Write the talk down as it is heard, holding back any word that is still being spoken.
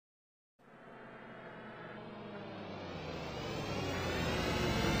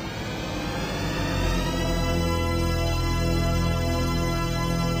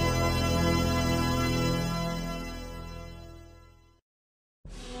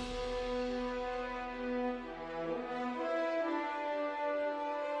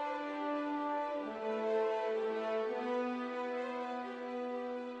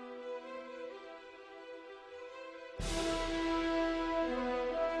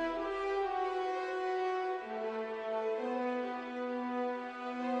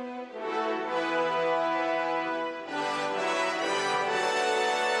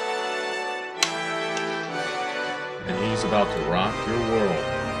about to rock your world,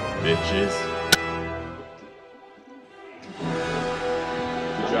 bitches.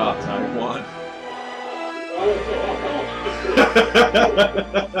 Good job, Taiwan.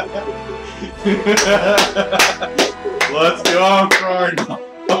 Let's go, Cardinals.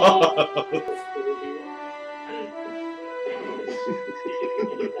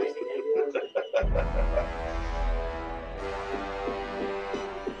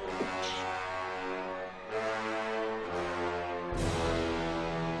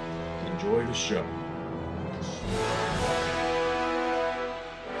 Enjoy the show.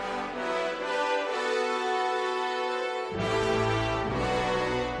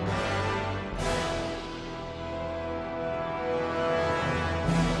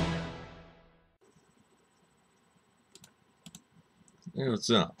 Hey,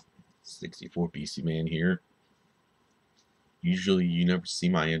 what's up? 64 BC Man here. Usually you never see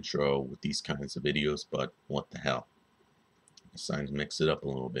my intro with these kinds of videos, but what the hell. I decided to mix it up a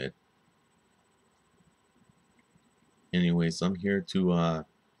little bit. Anyways, I'm here to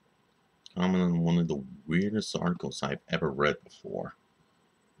comment on one of the weirdest articles I've ever read before.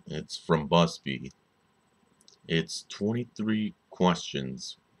 It's from BuzzFeed. It's 23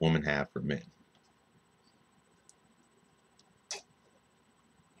 questions women have for men.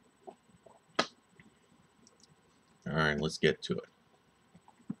 Alright, let's get to it.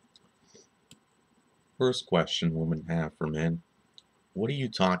 First question women have for men. What do you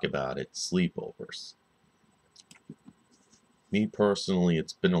talk about at sleepovers? Me personally,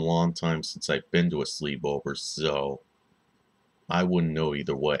 it's been a long time since I've been to a sleepover, so I wouldn't know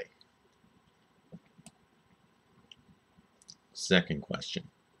either way. Second question.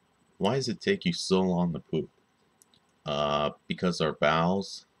 Why does it take you so long to poop? Because our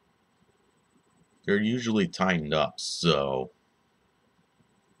bowels, they're usually tightened up, so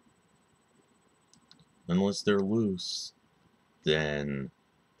unless they're loose, then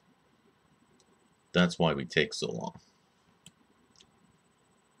that's why we take so long.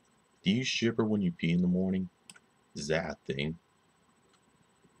 Do you shiver when you pee in the morning? Is that a thing?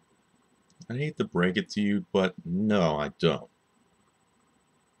 I hate to break it to you, but no, I don't.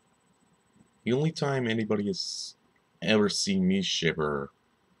 The only time anybody has ever seen me shiver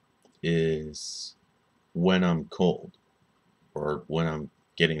is when I'm cold or when I'm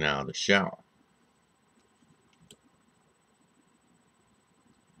getting out of the shower.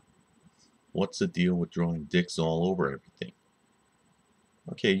 What's the deal with drawing dicks all over everything?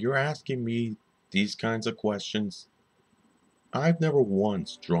 Okay, you're asking me these kinds of questions. I've never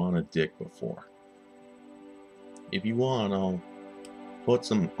once drawn a dick before. If you want, I'll put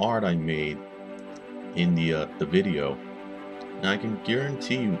some art I made in the video, and I can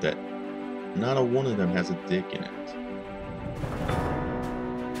guarantee you that not a one of them has a dick in it.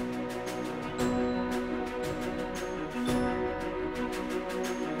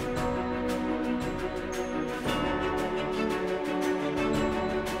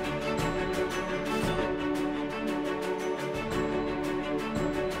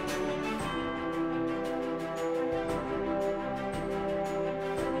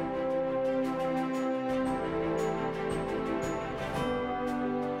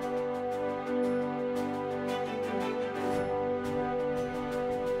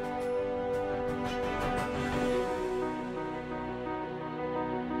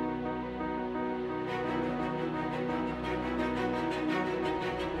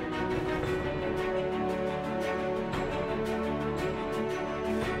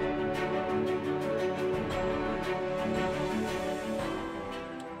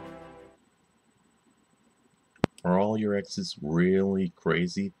 Are all your exes really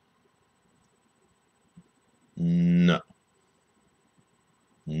crazy? No.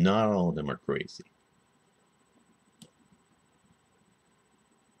 Not all of them are crazy.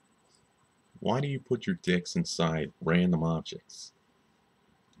 Why do you put your dicks inside random objects?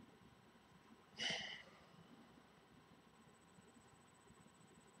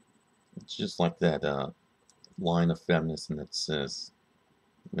 It's just like that line of feminism that says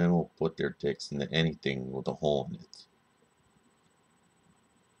men will put their dicks into anything with a hole in it.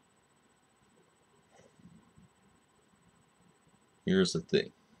 Here's the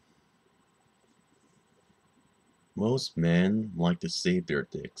thing. Most men like to save their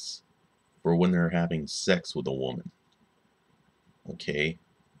dicks for when they're having sex with a woman. Okay?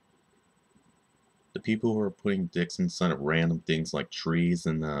 The people who are putting dicks inside of random things like trees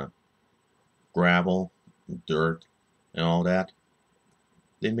and gravel, and dirt, and all that,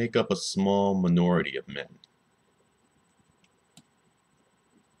 they make up a small minority of men.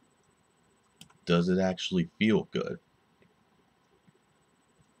 Does it actually feel good?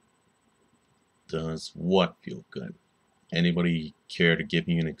 Does what feel good? Anybody care to give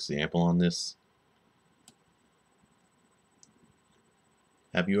me an example on this?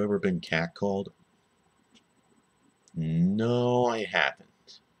 Have you ever been catcalled? No, I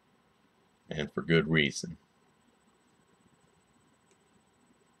haven't. And for good reason.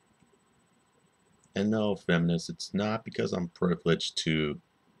 And no, feminists, it's not because I'm privileged to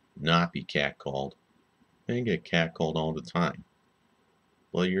not be catcalled. I get catcalled all the time.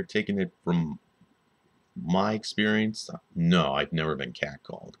 Well, you're taking it from my experience. No, I've never been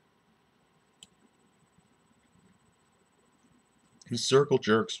catcalled. Do circle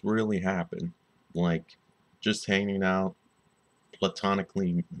jerks really happen? Like, just hanging out,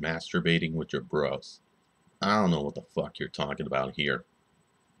 platonically masturbating with your bros. I don't know what the fuck you're talking about here.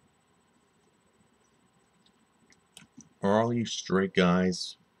 Are all you straight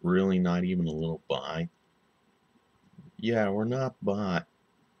guys really not even a little bi? Yeah, we're not bi.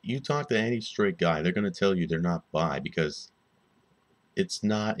 You talk to any straight guy, they're gonna tell you they're not bi because it's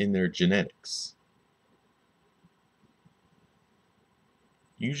not in their genetics.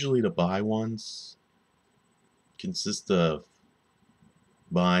 Usually the bi ones consist of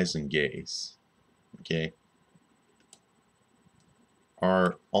bis and gays. Okay?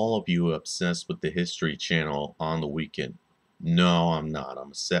 Are all of you obsessed with the History Channel on the weekend? No, I'm not.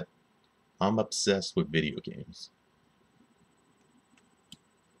 I'm obsessed with video games.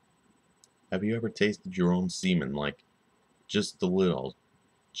 Have you ever tasted your own semen, like just a little,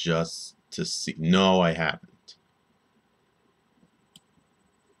 just to see? No, I haven't.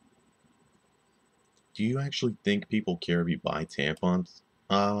 Do you actually think people care if you buy tampons?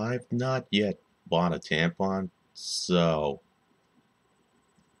 I've not yet bought a tampon, so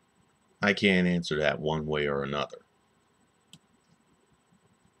I can't answer that one way or another.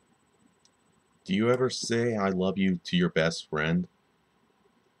 Do you ever say I love you to your best friend?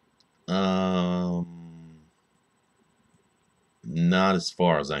 Not as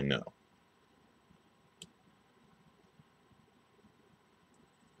far as I know.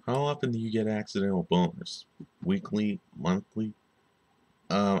 How often do you get accidental boners? Weekly? Monthly?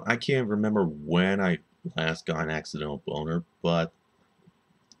 I can't remember when I last got an accidental boner, but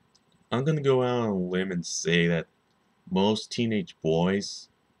I'm gonna go out on a limb and say that most teenage boys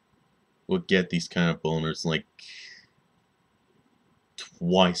would get these kind of boners like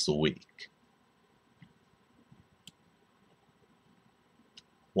twice a week.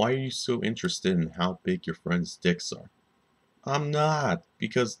 Why are you so interested in how big your friends' dicks are? I'm not,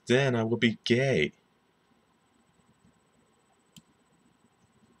 because then I would be gay.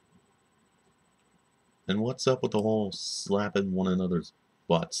 And what's up with the whole slapping one another's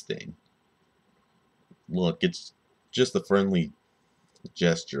butts thing? Look, it's just a friendly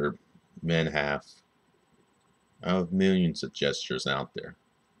gesture men have. I have millions of gestures out there.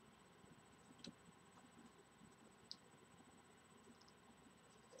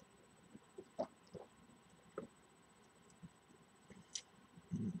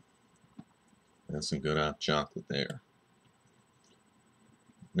 That's some good hot chocolate there.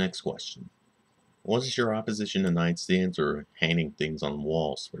 Next question. What is your opposition to nightstands or hanging things on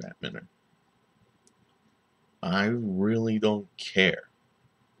walls for that matter? I really don't care.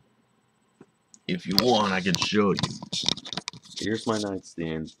 If you want, I can show you. Here's my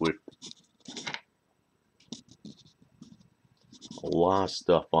nightstand with a lot of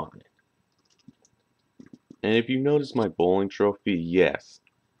stuff on it. And if you notice my bowling trophy, yes,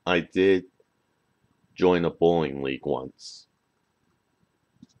 I did join a bowling league once.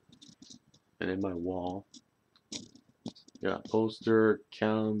 And in my wall, got a poster,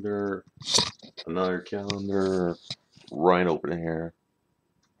 calendar, another calendar, right over here.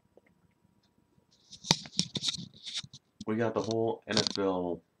 We got the whole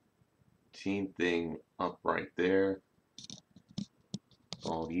NFL team thing up right there.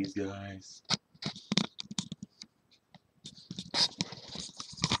 All these guys.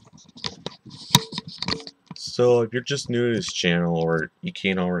 So if you're just new to this channel, or you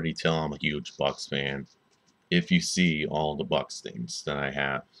can't already tell I'm a huge Bucks fan, if you see all the Bucks things that I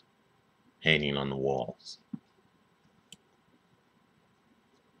have hanging on the walls.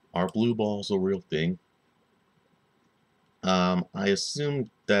 Are blue balls a real thing? I assume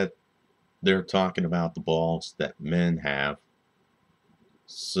that they're talking about the balls that men have.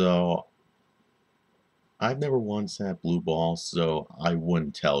 So I've never once had blue balls, so I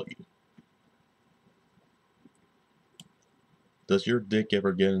wouldn't tell you. Does your dick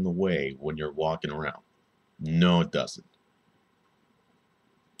ever get in the way when you're walking around? No, it doesn't.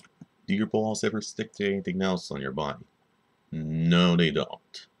 Do your balls ever stick to anything else on your body? No, they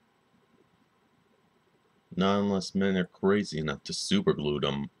don't. Not unless men are crazy enough to superglue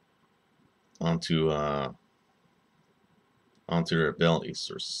them onto onto their bellies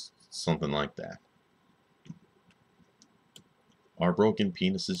or something like that. Are broken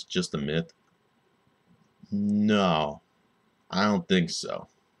penises just a myth? No, I don't think so.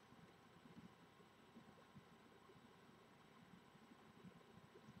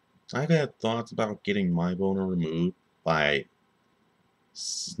 I've had thoughts about getting my boner removed by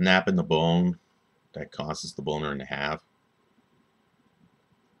snapping the bone that causes the boner in half.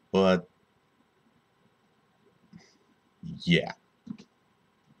 But yeah.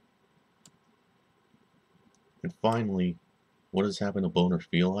 And finally, what does having a boner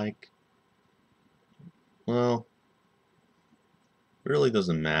feel like? Well, it really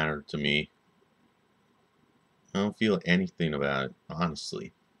doesn't matter to me. I don't feel anything about it,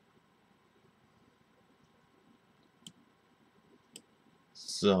 honestly.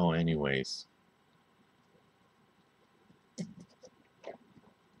 So anyways,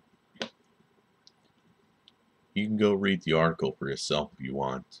 you can go read the article for yourself if you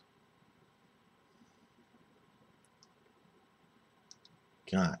want.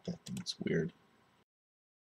 God, that thing's weird.